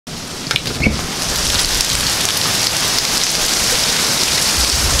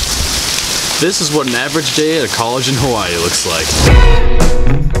This is what an average day at a college in Hawaii looks like.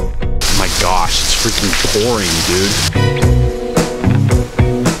 Oh my gosh, it's freaking pouring, dude.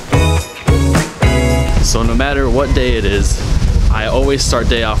 So no matter what day it is, I always start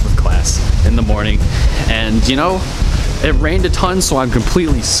day off with class in the morning. And you know, it rained a ton, so I'm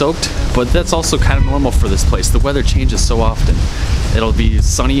completely soaked, but that's also kind of normal for this place. The weather changes so often. It'll be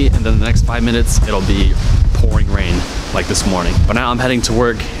sunny, and then the next 5 minutes, it'll be pouring rain, like this morning. But now I'm heading to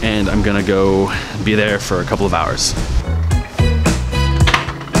work, and I'm gonna go be there for a couple of hours.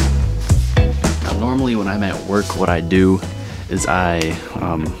 Now, normally when I'm at work, what I do is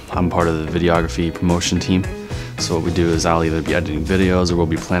I'm part of the videography promotion team. So what we do is I'll either be editing videos or we'll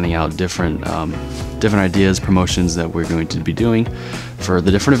be planning out different ideas, promotions that we're going to be doing for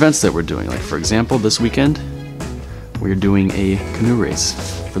the different events that we're doing. Like for example, this weekend, we're doing a canoe race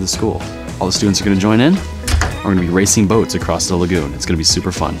for the school. All the students are gonna join in. We're gonna be racing boats across the lagoon. It's gonna be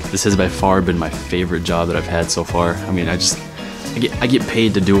super fun. This has by far been my favorite job that I've had so far. I mean, I get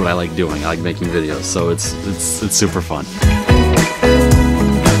paid to do what I like doing. I like making videos, so it's super fun.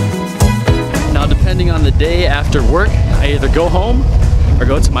 Now, depending on the day after work, I either go home or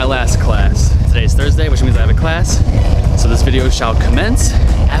go to my last class. Today's Thursday, which means I have a class. So this video shall commence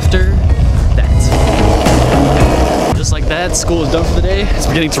after that. Just like that, school is done for the day. It's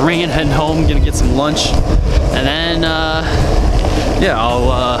beginning to rain, heading home, gonna get some lunch. And then, yeah,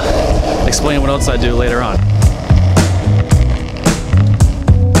 I'll explain what else I do later on.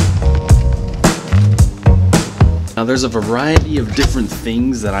 Now there's a variety of different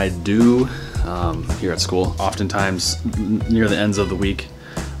things that I do here at school. Oftentimes near the ends of the week,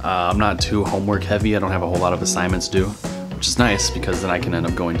 I'm not too homework heavy. I don't have a whole lot of assignments due, which is nice because then I can end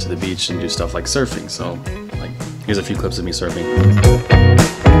up going to the beach and do stuff like surfing. So like, here's a few clips of me surfing.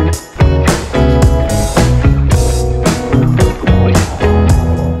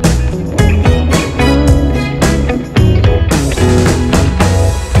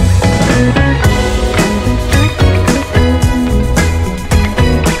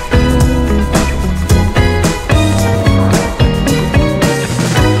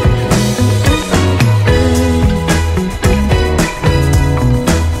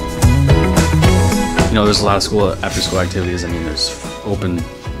 You know, there's a lot of after school activities. I mean, there's open,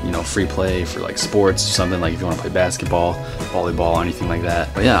 you know, free play for like sports or something, like if you want to play basketball, volleyball, anything like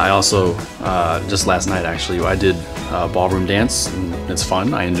that. But yeah, I also, just last night actually, I did ballroom dance, and it's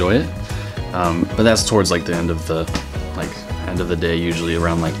fun, I enjoy it. But that's towards like the end of the day, usually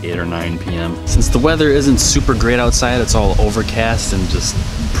around like 8 or 9 p.m. Since the weather isn't super great outside, it's all overcast and just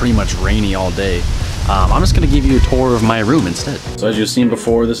pretty much rainy all day. I'm just gonna give you a tour of my room instead. So as you've seen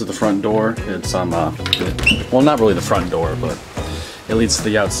before, this is the front door. It's well, not really the front door, but it leads to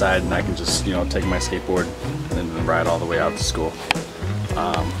the outside, and I can just, you know, take my skateboard and then ride all the way out to school.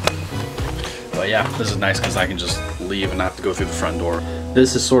 But yeah, this is nice because I can just leave and not have to go through the front door.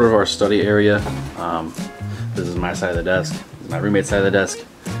 This is sort of our study area. This is my side of the desk. This is my roommate's side of the desk.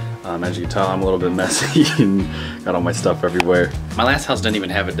 As you can tell, I'm a little bit messy and got all my stuff everywhere. My last house didn't even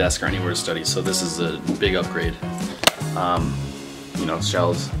have a desk or anywhere to study, so this is a big upgrade. You know,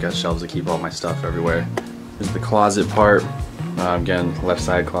 shelves, got shelves to keep all my stuff everywhere. This is the closet part. Again, left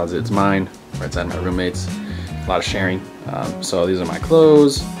side closet, it's mine. Right side, my roommate's. A lot of sharing. So these are my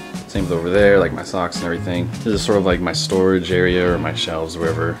clothes. Same with over there, like my socks and everything. This is sort of like my storage area or my shelves,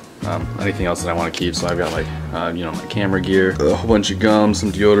 wherever. Anything else that I want to keep. So I've got like, you know, my camera gear, a whole bunch of gum,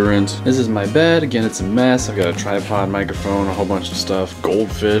 some deodorant. This is my bed. Again, it's a mess. I've got a tripod, microphone, a whole bunch of stuff.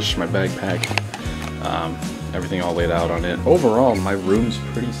 Goldfish, my backpack. Everything all laid out on it. Overall, my room's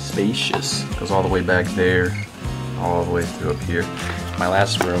pretty spacious. It goes all the way back there, all the way through up here. My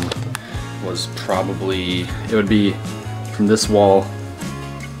last room was probably, it would be from this wall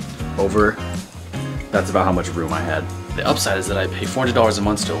over. That's about how much room I had. The upside is that I pay $400 a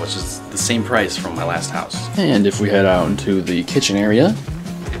month still, which is the same price from my last house. And if we head out into the kitchen area,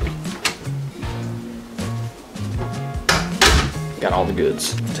 got all the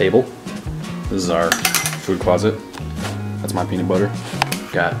goods. Table. This is our food closet. That's my peanut butter.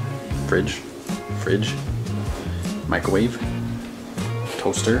 Got fridge, microwave,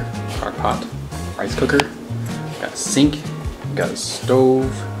 toaster, crock pot, rice cooker. Got a sink, got a stove,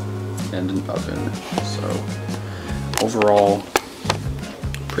 and an oven. So overall,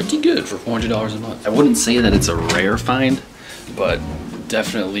 pretty good for $400 a month. I wouldn't say that it's a rare find, but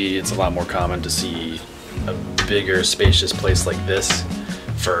definitely it's a lot more common to see a bigger, spacious place like this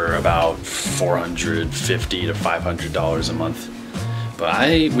for about $450 to $500 a month. But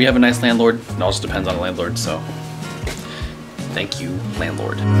we have a nice landlord. It also depends on the landlord, so thank you,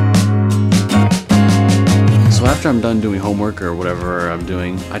 landlord. So So after I'm done doing homework or whatever I'm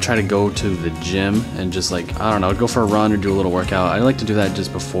doing, I try to go to the gym and just like, I don't know, go for a run or do a little workout. I like to do that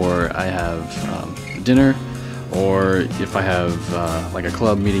just before I have dinner, or if I have like a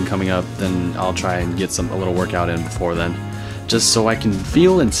club meeting coming up, then I'll try and get a little workout in before then, just so I can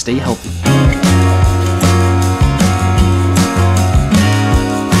feel and stay healthy.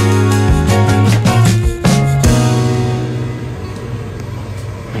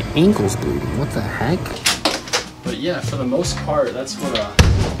 My ankle's bleeding. What the heck? But yeah, for the most part, that's what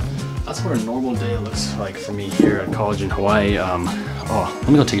a normal day looks like for me here at college in Hawaii. Oh, let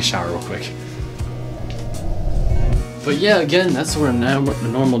me go take a shower real quick. But yeah, again, that's what a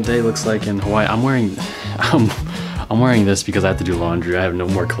normal day looks like in Hawaii. I'm wearing this because I have to do laundry. I have no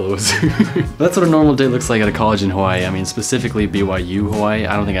more clothes. That's what a normal day looks like at a college in Hawaii. I mean, specifically BYU Hawaii.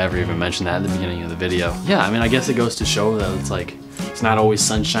 I don't think I ever even mentioned that at the beginning of the video. Yeah, I mean, I guess it goes to show that it's like, it's not always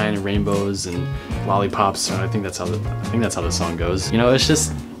sunshine and rainbows and lollipops. I think that's how the song goes. You know, it's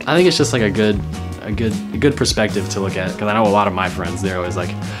just, I think it's just like a good perspective to look at, because I know a lot of my friends, they're always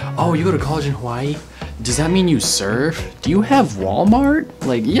like, oh, you go to college in Hawaii? Does that mean you surf? Do you have Walmart?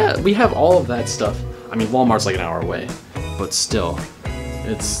 Like, yeah, we have all of that stuff. I mean, Walmart's like an hour away, but still,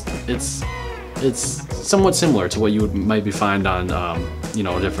 it's somewhat similar to what you might be find on, you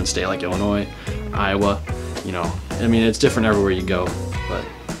know, a different state like Illinois, Iowa. You know, I mean, it's different everywhere you go, but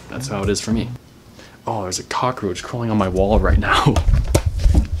that's how it is for me. Oh, there's a cockroach crawling on my wall right now.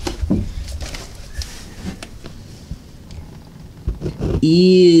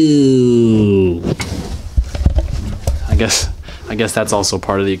 Ew. I guess that's also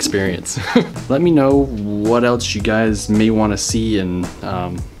part of the experience. Let me know what else you guys may want to see in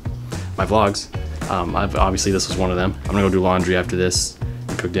my vlogs. Obviously this was one of them. I'm gonna go do laundry after this,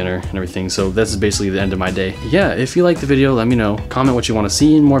 cook dinner and everything. So this is basically the end of my day. Yeah, if you like the video, let me know. Comment what you want to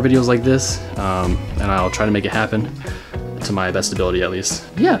see in more videos like this, and I'll try to make it happen to my best ability at least.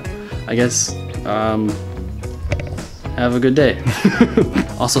 Yeah, I guess, have a good day.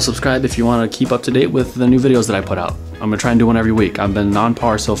 Also subscribe if you want to keep up to date with the new videos that I put out. I'm gonna try and do one every week. I've been on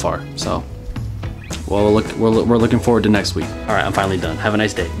par so far, so we're looking forward to next week. All right, I'm finally done. Have a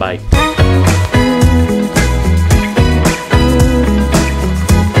nice day. Bye.